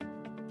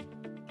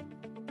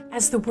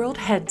As the world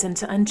heads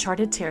into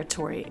uncharted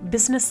territory,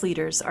 business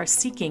leaders are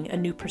seeking a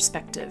new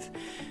perspective.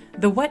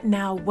 The What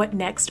Now, What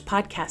Next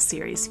podcast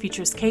series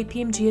features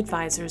KPMG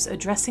advisors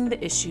addressing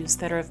the issues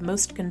that are of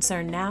most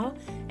concern now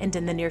and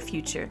in the near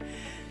future.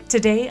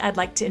 Today, I'd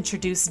like to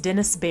introduce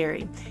Dennis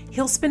Berry.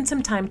 He'll spend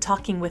some time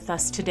talking with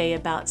us today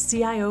about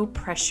CIO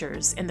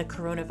pressures in the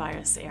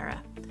coronavirus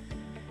era.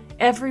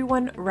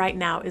 Everyone right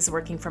now is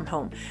working from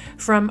home,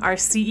 from our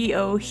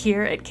CEO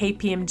here at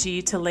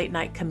KPMG to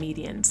late-night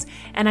comedians.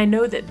 And I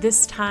know that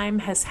this time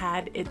has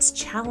had its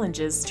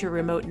challenges to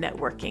remote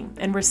networking,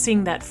 and we're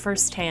seeing that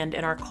firsthand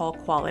in our call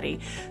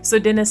quality. So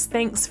Dennis,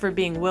 thanks for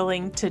being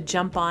willing to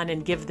jump on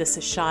and give this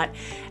a shot.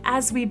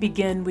 As we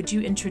begin, would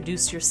you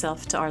introduce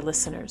yourself to our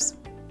listeners?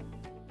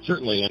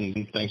 Certainly,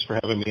 and thanks for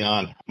having me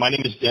on. My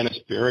name is Dennis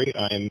Berry.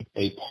 I'm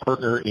a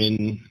partner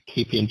in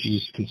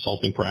KPMG's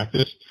consulting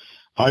practice.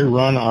 I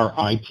run our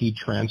IT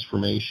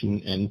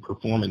transformation and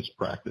performance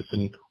practice,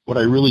 and what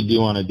I really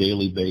do on a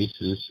daily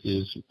basis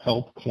is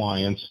help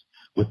clients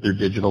with their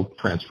digital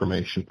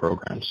transformation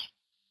programs.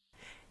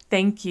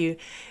 Thank you.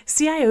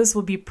 CIOs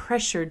will be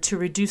pressured to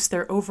reduce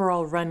their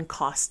overall run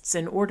costs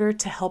in order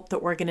to help the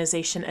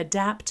organization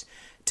adapt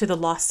to the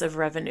loss of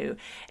revenue.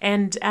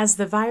 And as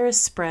the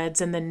virus spreads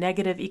and the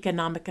negative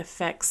economic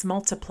effects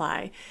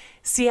multiply,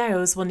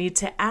 CIOs will need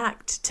to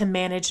act to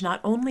manage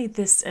not only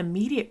this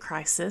immediate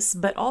crisis,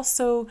 but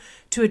also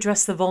to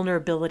address the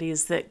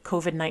vulnerabilities that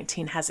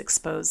COVID-19 has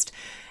exposed.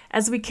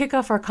 As we kick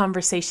off our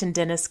conversation,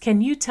 Dennis,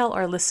 can you tell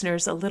our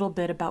listeners a little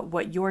bit about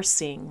what you're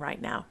seeing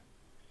right now?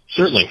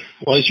 Certainly.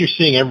 Well, as you're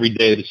seeing every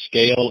day, the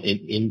scale and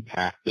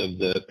impact of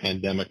the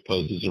pandemic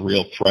poses a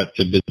real threat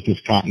to business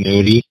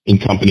continuity in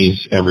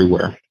companies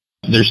everywhere.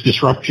 There's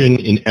disruption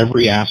in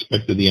every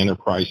aspect of the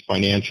enterprise,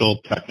 financial,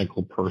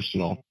 technical,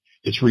 personal.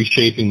 It's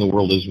reshaping the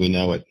world as we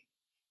know it.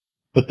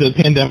 But the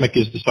pandemic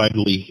is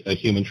decidedly a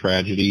human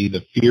tragedy.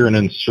 The fear and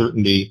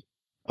uncertainty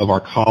of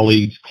our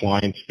colleagues,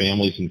 clients,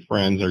 families, and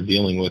friends are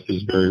dealing with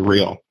is very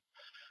real.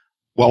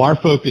 While our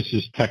focus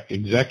as tech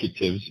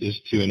executives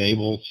is to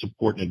enable,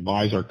 support, and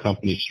advise our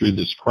companies through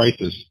this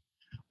crisis,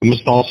 we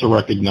must also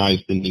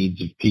recognize the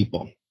needs of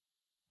people.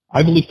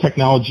 I believe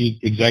technology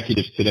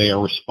executives today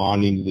are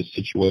responding to the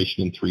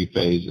situation in three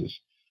phases: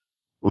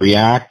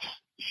 react,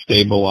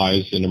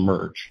 stabilize, and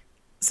emerge.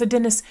 So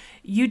Dennis,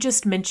 you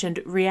just mentioned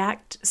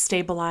react,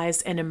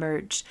 stabilize, and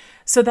emerge.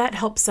 So that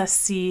helps us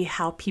see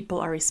how people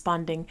are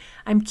responding.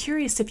 I'm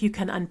curious if you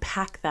can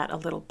unpack that a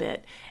little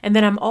bit. And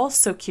then I'm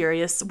also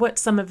curious what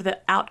some of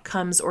the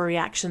outcomes or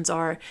reactions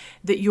are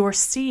that you're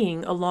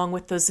seeing along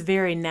with those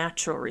very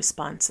natural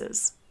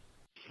responses.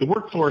 The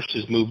workforce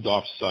has moved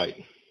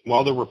off-site.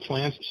 While there were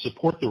plans to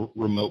support the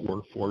remote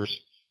workforce,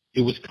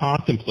 it was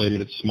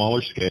contemplated at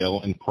smaller scale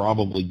and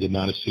probably did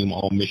not assume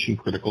all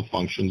mission-critical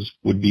functions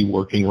would be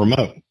working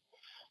remote.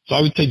 So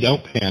I would say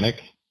don't panic.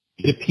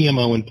 Get a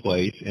PMO in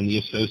place and the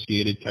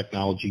associated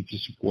technology to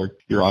support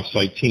your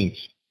off-site teams.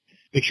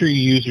 Make sure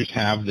your users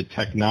have the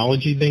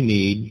technology they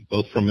need,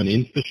 both from an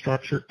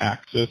infrastructure,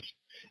 access,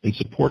 and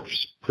support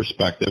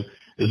perspective,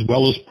 as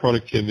well as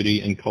productivity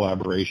and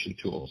collaboration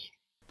tools.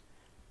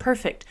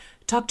 Perfect.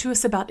 Talk to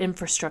us about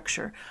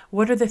infrastructure.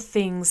 What are the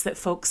things that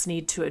folks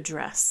need to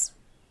address?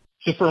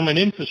 So from an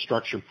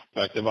infrastructure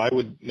perspective, I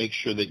would make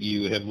sure that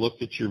you have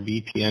looked at your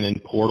VPN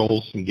and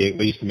portals and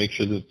gateways to make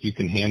sure that you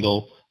can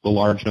handle the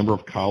large number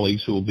of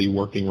colleagues who will be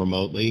working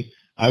remotely.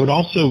 I would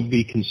also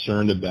be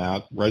concerned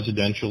about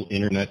residential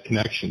internet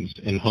connections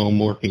in home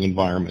working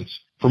environments.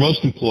 For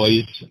most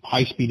employees,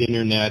 high-speed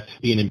internet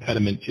be an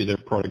impediment to their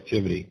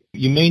productivity.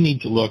 You may need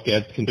to look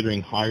at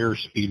considering higher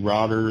speed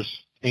routers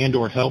and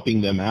or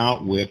helping them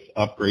out with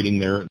upgrading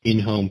their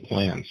in-home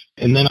plans.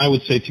 And then I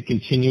would say to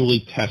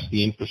continually test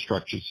the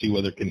infrastructure to see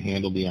whether it can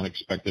handle the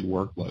unexpected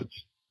workloads.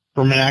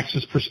 From an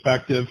access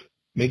perspective,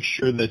 make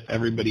sure that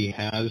everybody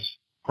has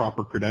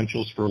proper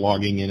credentials for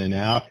logging in and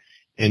out,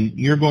 and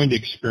you're going to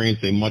experience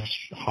a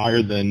much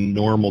higher than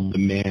normal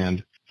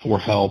demand for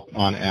help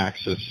on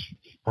access,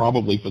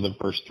 probably for the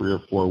first 3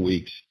 or 4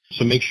 weeks.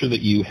 So make sure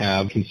that you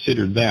have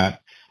considered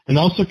that, and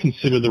also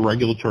consider the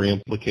regulatory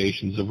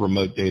implications of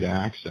remote data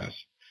access,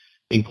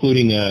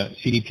 including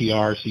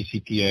CDPR,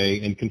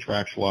 CCPA, and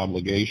contractual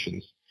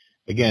obligations.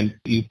 Again,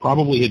 you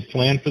probably had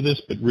planned for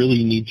this, but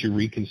really need to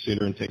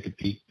reconsider and take a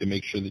peek to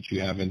make sure that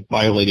you haven't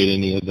violated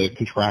any of the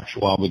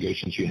contractual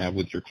obligations you have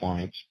with your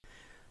clients.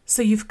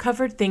 So you've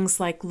covered things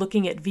like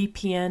looking at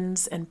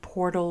VPNs and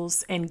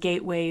portals and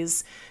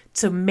gateways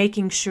to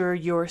making sure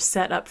you're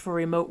set up for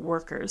remote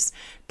workers,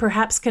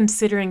 perhaps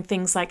considering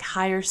things like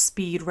higher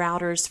speed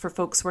routers for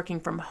folks working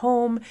from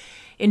home,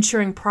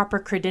 ensuring proper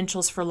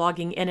credentials for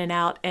logging in and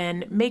out,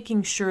 and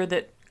making sure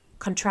that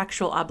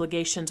contractual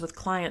obligations with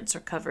clients are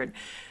covered.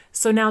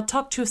 So now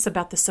talk to us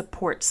about the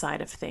support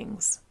side of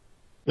things.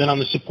 Then on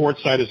the support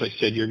side, as I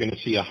said, you're going to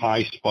see a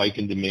high spike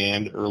in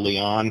demand early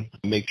on.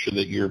 Make sure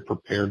that you're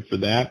prepared for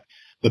that.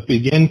 But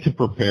begin to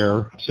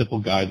prepare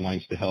simple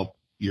guidelines to help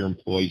your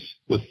employees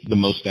with the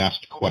most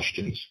asked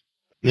questions.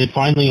 And then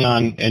finally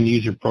on end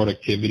user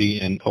productivity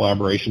and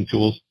collaboration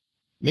tools,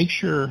 Make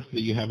sure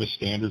that you have a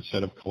standard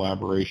set of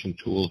collaboration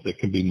tools that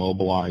can be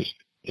mobilized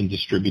and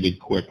distributed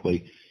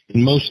quickly.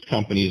 In most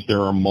companies,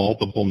 there are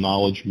multiple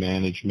knowledge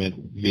management,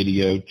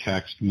 video,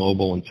 text,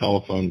 mobile, and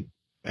telephone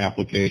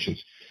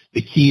applications.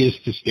 The key is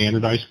to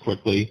standardize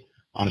quickly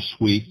on a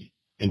suite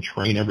and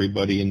train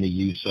everybody in the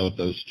use of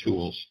those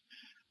tools.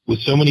 With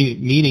so many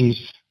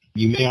meetings,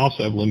 you may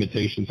also have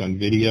limitations on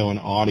video and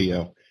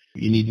audio.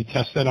 You need to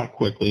test that out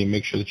quickly and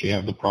make sure that you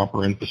have the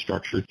proper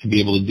infrastructure to be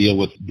able to deal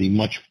with the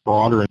much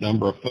broader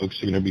number of folks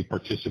who are going to be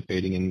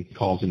participating in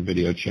calls and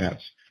video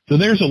chats. So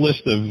there's a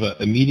list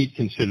of immediate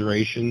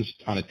considerations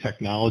on a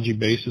technology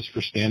basis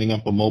for standing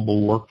up a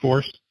mobile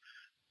workforce.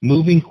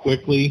 Moving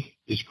quickly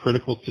is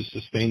critical to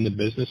sustain the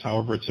business.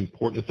 However, it's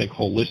important to think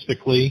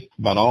holistically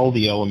about all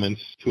the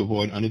elements to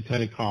avoid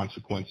unintended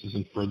consequences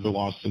and further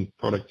loss in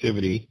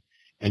productivity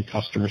and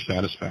customer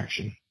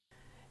satisfaction.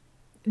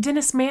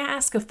 Dennis, may I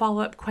ask a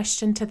follow-up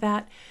question to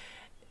that?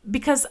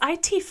 Because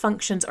IT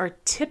functions are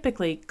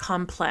typically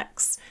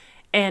complex,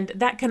 and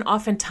that can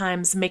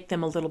oftentimes make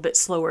them a little bit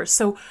slower.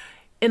 So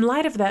in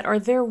light of that, are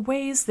there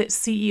ways that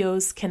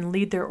CEOs can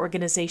lead their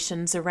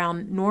organizations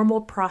around normal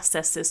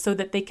processes so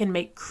that they can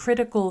make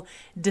critical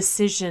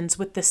decisions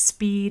with the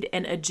speed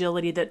and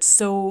agility that's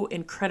so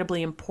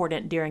incredibly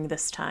important during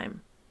this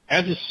time?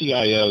 As a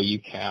CIO, you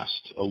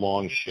cast a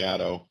long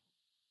shadow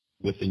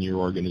within your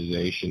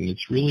organization.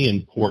 It's really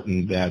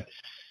important that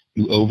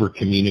you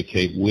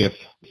over-communicate with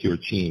your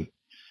team.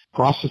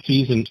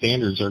 Processes and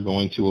standards are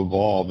going to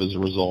evolve as a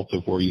result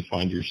of where you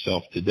find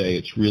yourself today.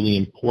 It's really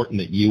important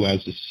that you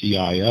as a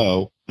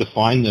CIO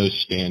define those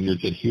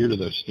standards, adhere to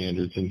those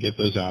standards, and get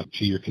those out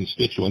to your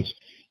constituents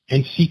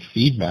and seek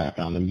feedback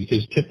on them,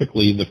 because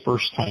typically the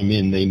first time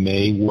in they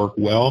may work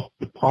well,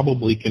 but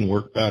probably can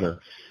work better.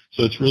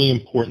 So it's really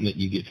important that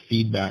you get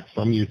feedback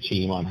from your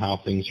team on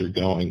how things are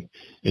going.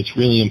 It's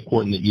really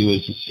important that you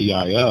as a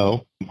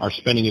CIO are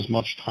spending as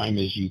much time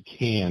as you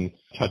can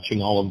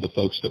touching all of the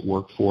folks that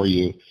work for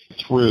you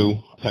through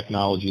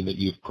technology that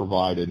you've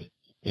provided,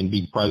 and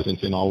be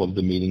present in all of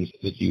the meetings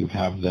that you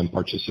have them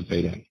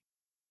participate in.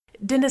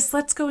 Dennis,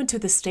 let's go into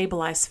the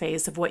stabilize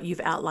phase of what you've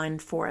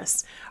outlined for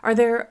us. Are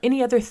there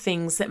any other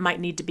things that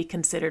might need to be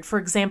considered? For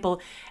example,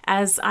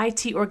 as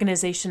IT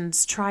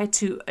organizations try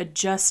to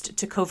adjust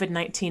to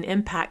COVID-19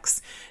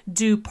 impacts,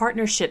 do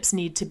partnerships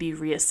need to be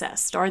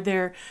reassessed? Are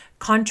there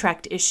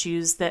contract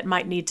issues that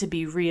might need to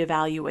be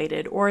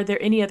reevaluated? Or are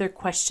there any other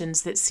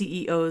questions that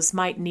CEOs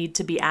might need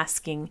to be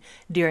asking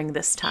during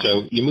this time?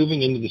 So you're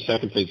moving into the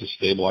second phase of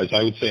stabilize.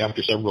 I would say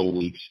after several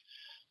weeks,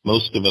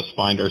 most of us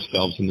find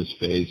ourselves in this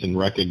phase and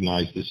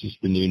recognize this is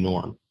the new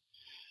norm.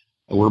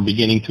 We're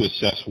beginning to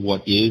assess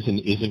what is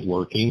and isn't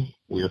working.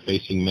 We are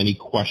facing many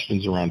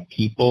questions around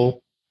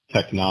people,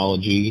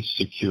 technology,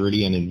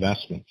 security, and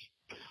investment.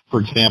 For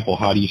example,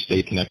 how do you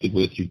stay connected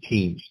with your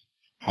teams?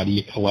 How do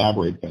you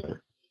collaborate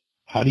better?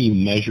 How do you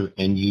measure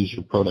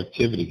end-user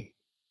productivity?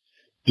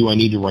 Do I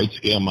need to right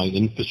scale my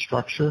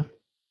infrastructure?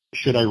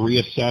 Should I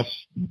reassess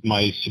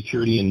my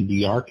security and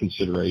DR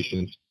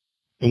considerations?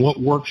 And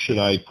what work should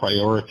I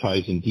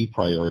prioritize and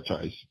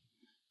deprioritize?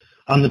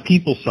 On the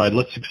people side,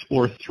 let's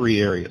explore three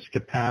areas: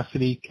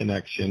 capacity,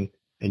 connection,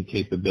 and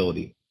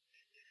capability.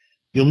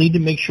 You'll need to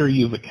make sure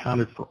you've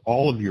accounted for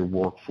all of your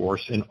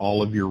workforce in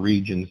all of your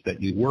regions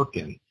that you work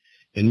in,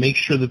 and make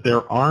sure that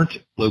there aren't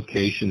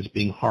locations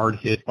being hard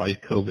hit by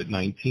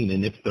COVID-19.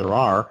 And if there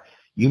are,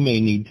 you may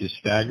need to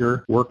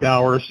stagger work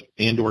hours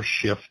and or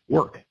shift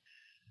work.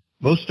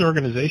 Most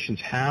organizations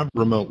have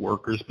remote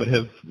workers, but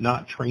have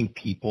not trained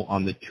people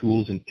on the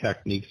tools and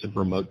techniques of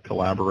remote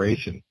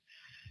collaboration.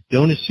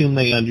 Don't assume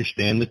they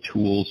understand the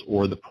tools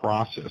or the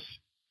process.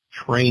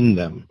 Train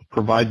them.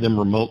 Provide them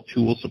remote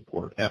tool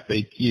support,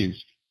 FAQs.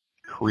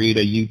 Create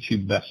a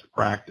YouTube best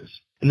practice.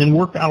 And then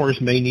work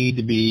hours may need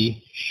to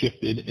be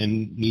shifted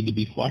and need to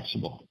be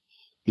flexible.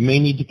 You may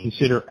need to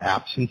consider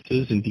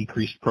absences and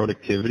decreased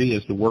productivity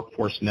as the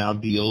workforce now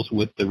deals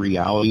with the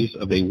realities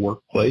of a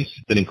workplace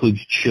that includes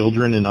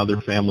children and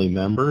other family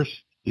members.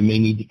 You may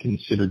need to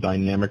consider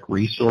dynamic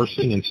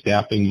resourcing and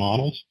staffing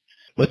models.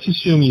 Let's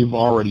assume you've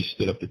already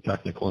stood up the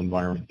technical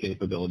environment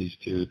capabilities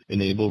to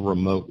enable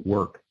remote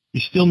work. You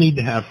still need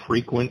to have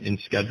frequent and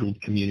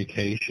scheduled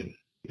communication.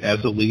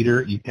 As a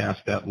leader, you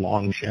cast that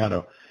long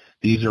shadow.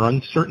 These are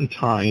uncertain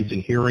times,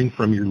 and hearing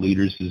from your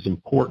leaders is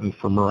important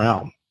for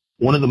morale.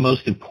 One of the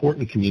most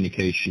important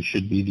communications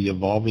should be the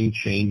evolving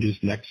changes,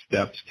 next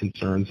steps,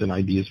 concerns, and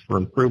ideas for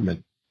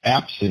improvement.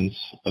 Absence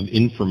of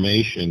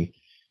information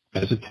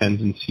has a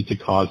tendency to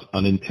cause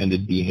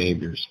unintended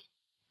behaviors.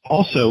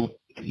 Also,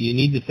 you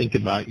need to think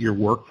about your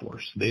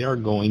workforce. They are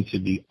going to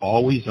be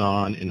always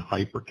on and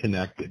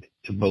hyper-connected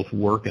to both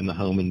work and the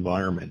home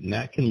environment, and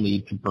that can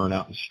lead to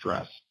burnout and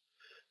stress.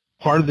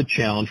 Part of the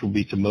challenge will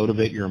be to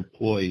motivate your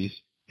employees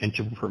and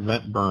to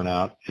prevent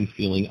burnout and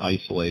feeling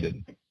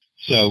isolated.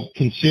 So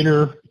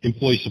consider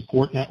employee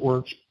support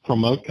networks,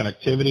 promote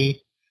connectivity,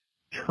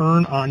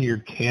 turn on your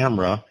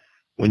camera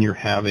when you're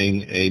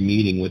having a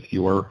meeting with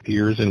your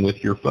peers and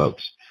with your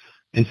folks,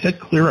 and set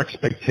clear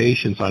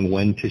expectations on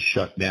when to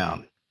shut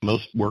down.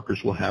 Most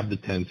workers will have the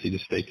tendency to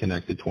stay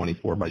connected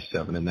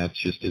 24/7, and that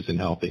just isn't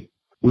healthy.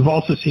 We've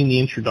also seen the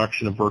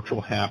introduction of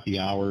virtual happy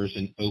hours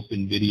and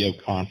open video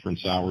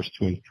conference hours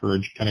to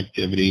encourage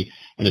connectivity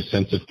and a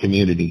sense of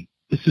community.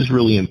 This is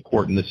really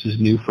important. This is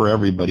new for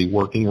everybody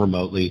working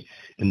remotely,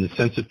 and the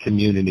sense of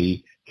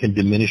community can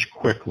diminish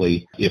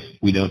quickly if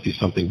we don't do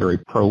something very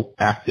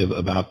proactive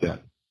about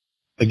that.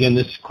 Again,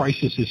 this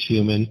crisis is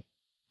human.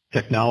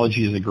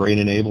 Technology is a great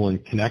enabler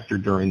and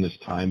connector during this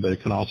time, but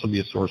it can also be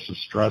a source of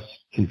stress,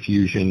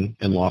 confusion,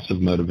 and loss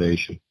of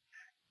motivation.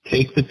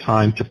 Take the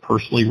time to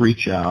personally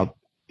reach out,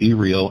 be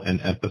real, and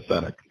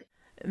empathetic.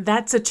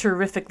 That's a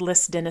terrific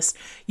list, Dennis.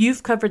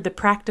 You've covered the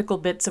practical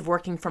bits of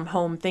working from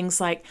home,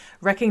 things like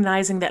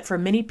recognizing that for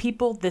many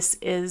people this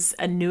is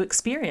a new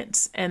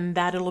experience and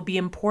that it'll be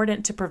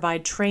important to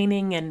provide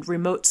training and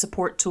remote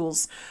support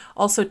tools.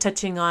 Also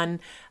touching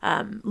on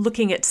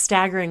looking at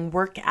staggering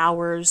work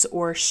hours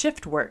or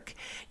shift work.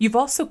 You've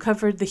also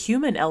covered the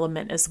human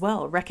element as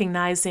well,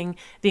 recognizing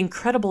the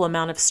incredible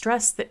amount of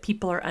stress that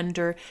people are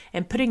under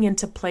and putting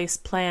into place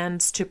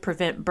plans to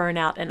prevent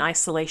burnout and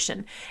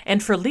isolation.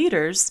 And for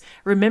leaders,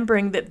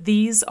 remembering that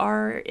these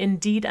are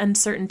indeed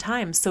uncertain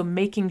times, so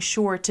making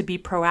sure to be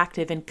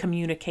proactive and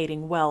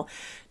communicating well.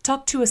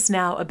 Talk to us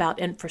now about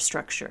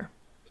infrastructure.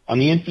 On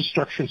the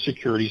infrastructure and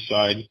security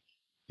side,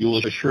 you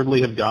will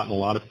assuredly have gotten a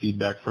lot of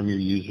feedback from your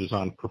users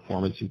on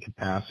performance and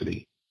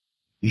capacity.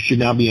 You should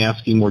now be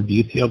asking more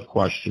detailed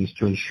questions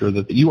to ensure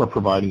that you are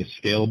providing a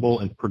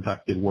scalable and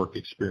productive work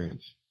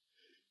experience.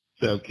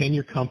 So can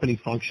your company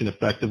function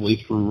effectively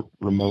through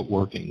remote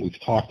working? We've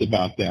talked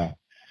about that.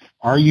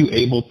 Are you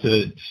able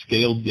to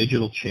scale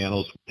digital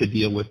channels to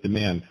deal with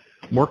demand?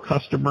 More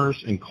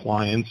customers and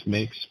clients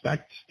may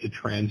expect to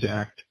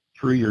transact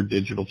through your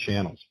digital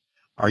channels.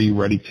 Are you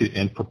ready to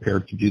and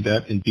prepared to do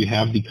that? And do you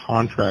have the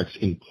contracts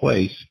in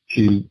place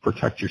to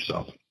protect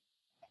yourself?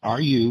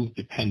 Are you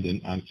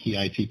dependent on key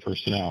IT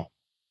personnel?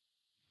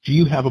 Do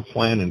you have a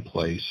plan in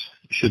place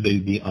should they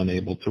be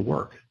unable to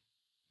work?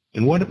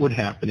 And what would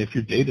happen if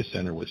your data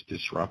center was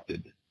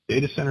disrupted?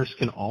 Data centers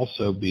can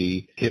also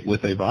be hit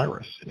with a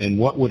virus. And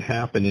what would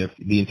happen if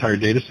the entire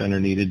data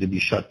center needed to be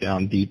shut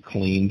down, deep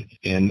cleaned,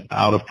 and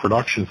out of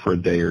production for a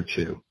day or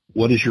two?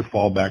 What is your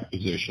fallback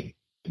position?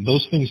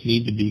 Those things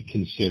need to be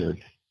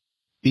considered.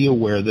 Be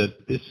aware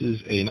that this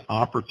is an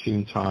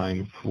opportune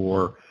time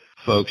for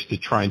folks to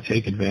try and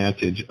take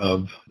advantage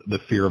of the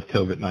fear of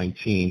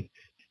COVID-19.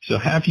 So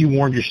have you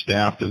warned your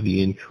staff of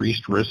the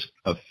increased risk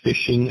of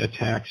phishing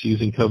attacks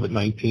using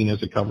COVID-19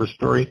 as a cover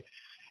story?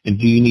 And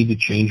do you need to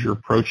change your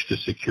approach to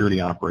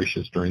security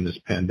operations during this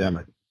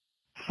pandemic?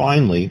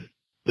 Finally,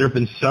 there have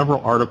been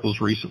several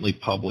articles recently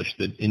published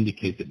that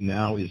indicate that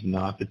now is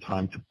not the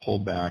time to pull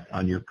back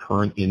on your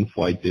current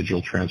in-flight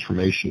digital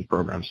transformation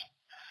programs.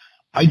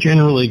 I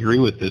generally agree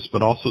with this,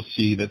 but also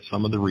see that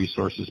some of the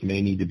resources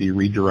may need to be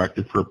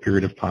redirected for a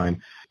period of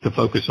time to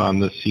focus on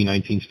the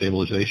C-19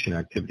 stabilization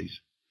activities.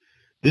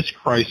 This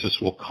crisis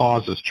will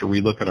cause us to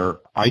relook at our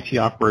IT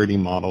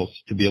operating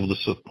models to be able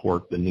to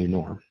support the new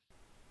norm.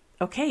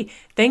 Okay,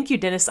 thank you,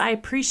 Dennis. I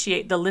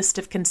appreciate the list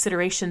of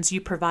considerations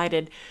you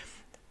provided.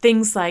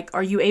 Things like,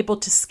 are you able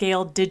to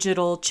scale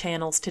digital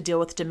channels to deal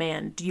with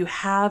demand? Do you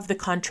have the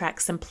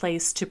contracts in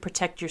place to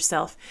protect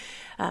yourself?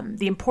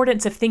 The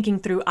importance of thinking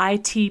through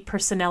IT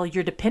personnel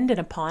you're dependent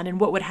upon and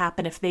what would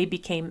happen if they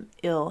became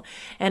ill,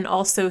 and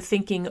also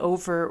thinking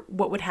over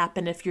what would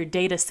happen if your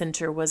data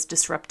center was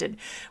disrupted.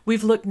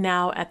 We've looked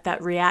now at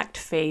that react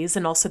phase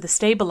and also the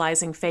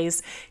stabilizing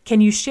phase.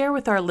 Can you share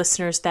with our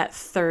listeners that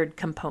third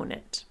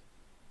component?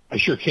 I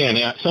sure can.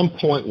 At some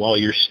point while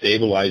you're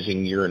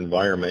stabilizing your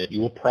environment, you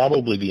will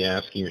probably be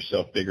asking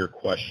yourself bigger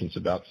questions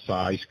about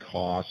size,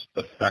 cost,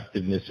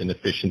 effectiveness, and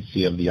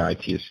efficiency of the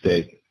IT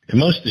estate. And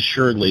most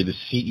assuredly, the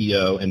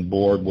CEO and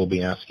board will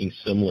be asking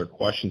similar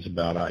questions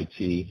about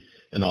IT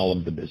and all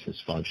of the business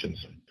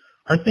functions.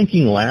 Our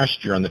thinking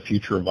last year on the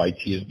future of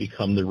IT has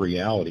become the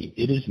reality.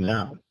 It is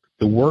now.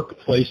 The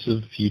workplace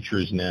of the future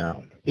is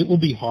now. It will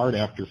be hard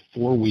after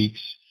 4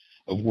 weeks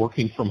of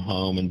working from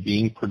home and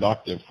being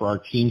productive for our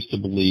teams to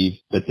believe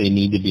that they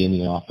need to be in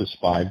the office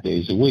 5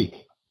 days a week.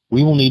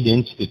 We will need to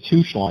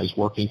institutionalize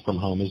working from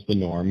home as the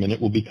norm, and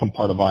it will become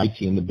part of IT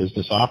and the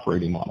business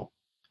operating model.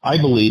 I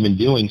believe in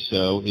doing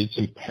so, it's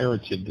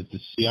imperative that the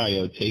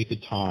CIO take the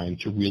time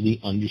to really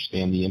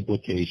understand the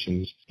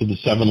implications to the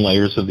 7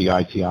 layers of the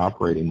IT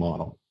operating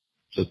model.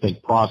 So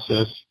think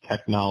process,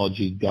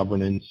 technology,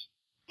 governance,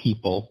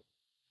 people,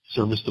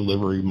 service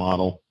delivery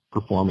model,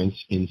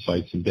 performance,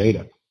 insights, and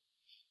data.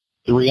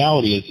 The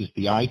reality is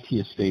the IT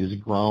estate has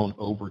grown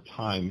over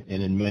time,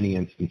 and in many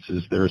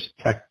instances, there's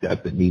tech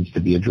debt that needs to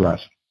be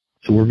addressed.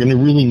 So we're going to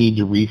really need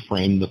to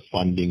reframe the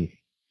funding.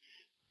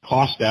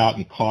 Cost out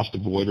and cost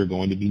avoid are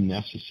going to be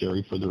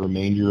necessary for the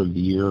remainder of the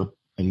year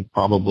and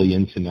probably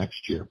into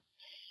next year.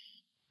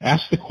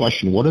 Ask the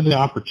question, what are the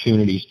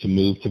opportunities to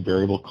move to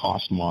variable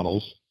cost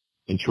models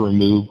and to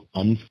remove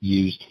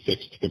unused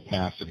fixed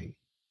capacity?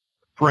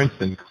 For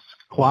instance,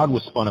 cloud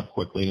was spun up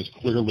quickly and is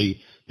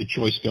clearly the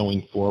choice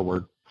going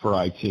forward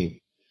for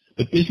IT.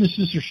 But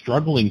businesses are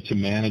struggling to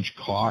manage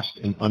cost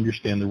and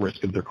understand the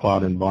risk of their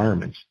cloud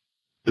environments.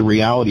 The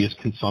reality is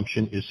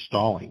consumption is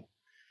stalling.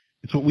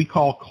 It's what we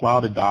call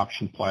cloud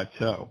adoption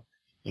plateau.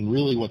 And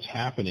really what's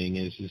happening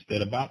is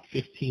that about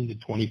 15 to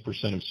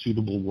 20% of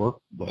suitable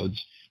workloads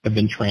have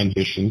been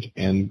transitioned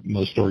and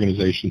most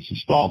organizations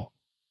installed.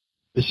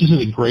 This is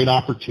a great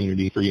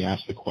opportunity for you to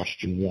ask the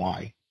question,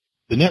 why?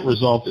 The net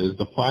result is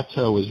the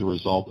plateau is a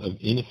result of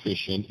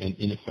inefficient and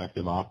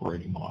ineffective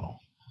operating model.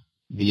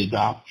 The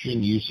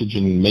adoption, usage,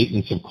 and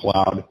maintenance of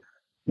cloud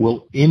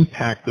will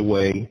impact the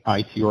way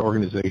IT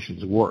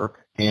organizations work,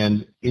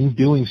 and in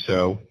doing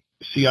so,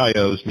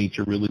 CIOs need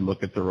to really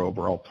look at their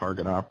overall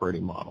target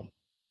operating model.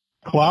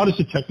 Cloud is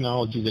a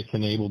technology that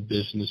can enable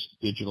business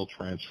digital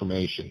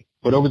transformation,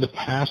 but over the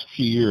past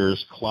few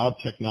years, cloud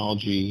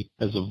technology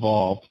has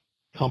evolved.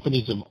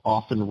 Companies have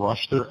often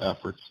rushed their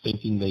efforts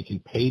thinking they can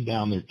pay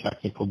down their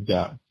technical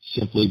debt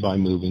simply by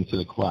moving to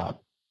the cloud.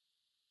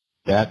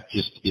 That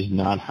just is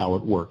not how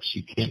it works.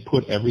 You can't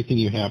put everything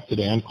you have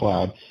today on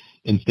cloud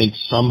and think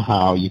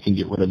somehow you can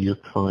get rid of your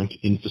current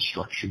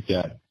infrastructure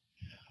debt.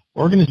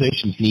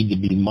 Organizations need to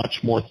be much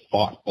more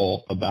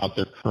thoughtful about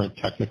their current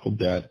technical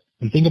debt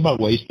and think about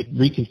ways to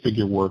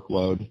reconfigure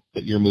workload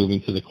that you're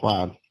moving to the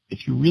cloud.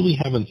 If you really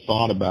haven't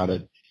thought about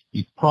it,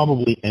 you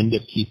probably end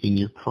up keeping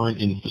your current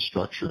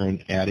infrastructure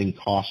and adding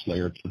cost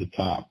layer to the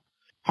top.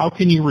 How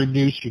can you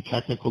reduce your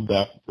technical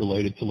debt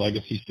related to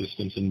legacy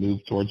systems and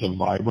move towards a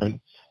vibrant,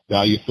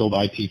 value-filled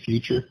IT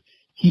future?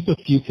 Keep a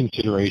few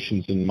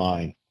considerations in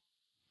mind.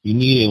 You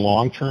need a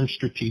long-term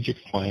strategic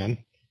plan.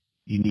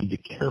 You need to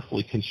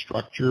carefully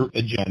construct your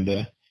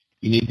agenda.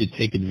 You need to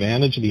take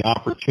advantage of the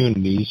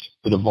opportunities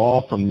that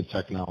evolve from the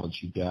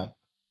technology debt.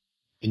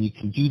 And you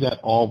can do that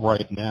all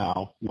right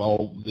now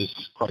while this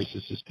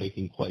crisis is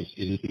taking place.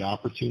 It is the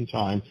opportune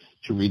time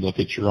to relook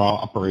at your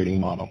operating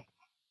model.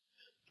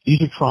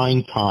 These are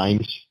trying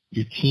times.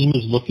 Your team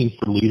is looking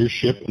for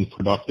leadership and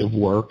productive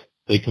work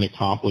they can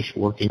accomplish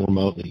working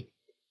remotely.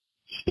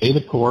 Stay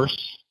the course.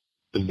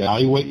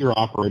 Evaluate your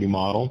operating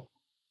model.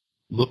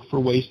 Look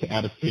for ways to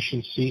add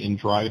efficiency and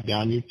drive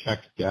down your tech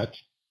debt.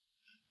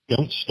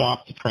 Don't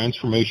stop the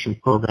transformation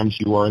programs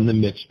you are in the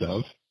midst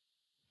of.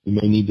 You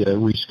may need to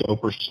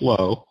rescope or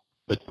slow,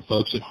 but the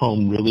folks at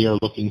home really are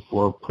looking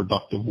for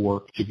productive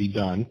work to be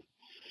done.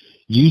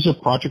 Use a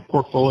project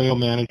portfolio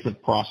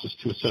management process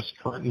to assess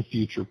current and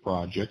future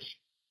projects.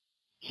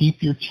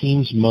 Keep your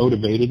teams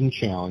motivated and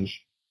challenged,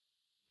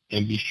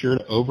 and be sure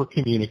to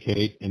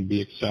over-communicate and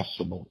be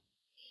accessible.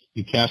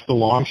 You cast a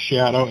long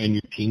shadow, and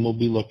your team will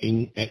be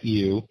looking at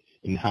you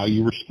and how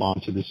you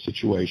respond to this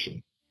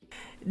situation.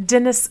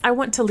 Dennis, I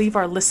want to leave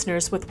our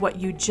listeners with what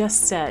you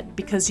just said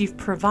because you've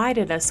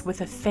provided us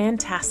with a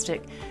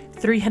fantastic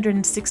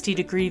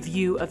 360-degree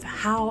view of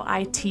how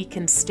IT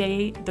can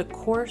stay the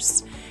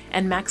course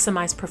and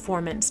maximize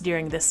performance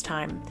during this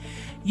time.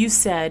 You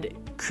said,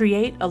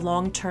 create a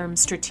long-term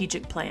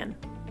strategic plan.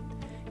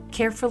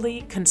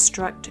 Carefully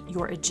construct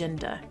your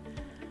agenda.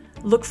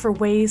 Look for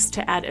ways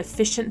to add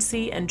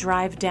efficiency and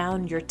drive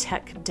down your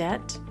tech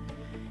debt.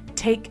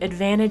 Take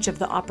advantage of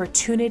the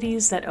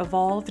opportunities that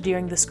evolve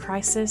during this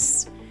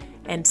crisis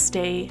and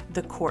stay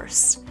the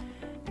course.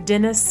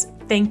 Dennis,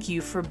 thank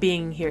you for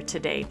being here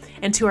today.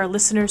 And to our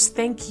listeners,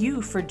 thank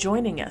you for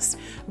joining us.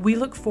 We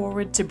look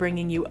forward to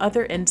bringing you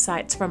other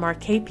insights from our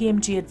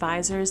KPMG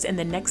advisors in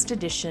the next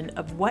edition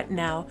of What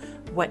Now,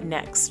 What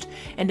Next.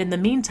 And in the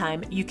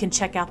meantime, you can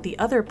check out the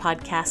other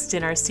podcasts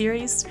in our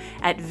series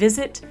at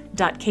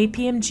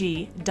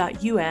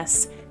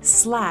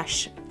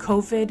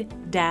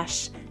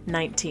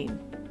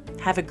visit.kpmg.us/COVID-19.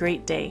 Have a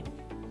great day.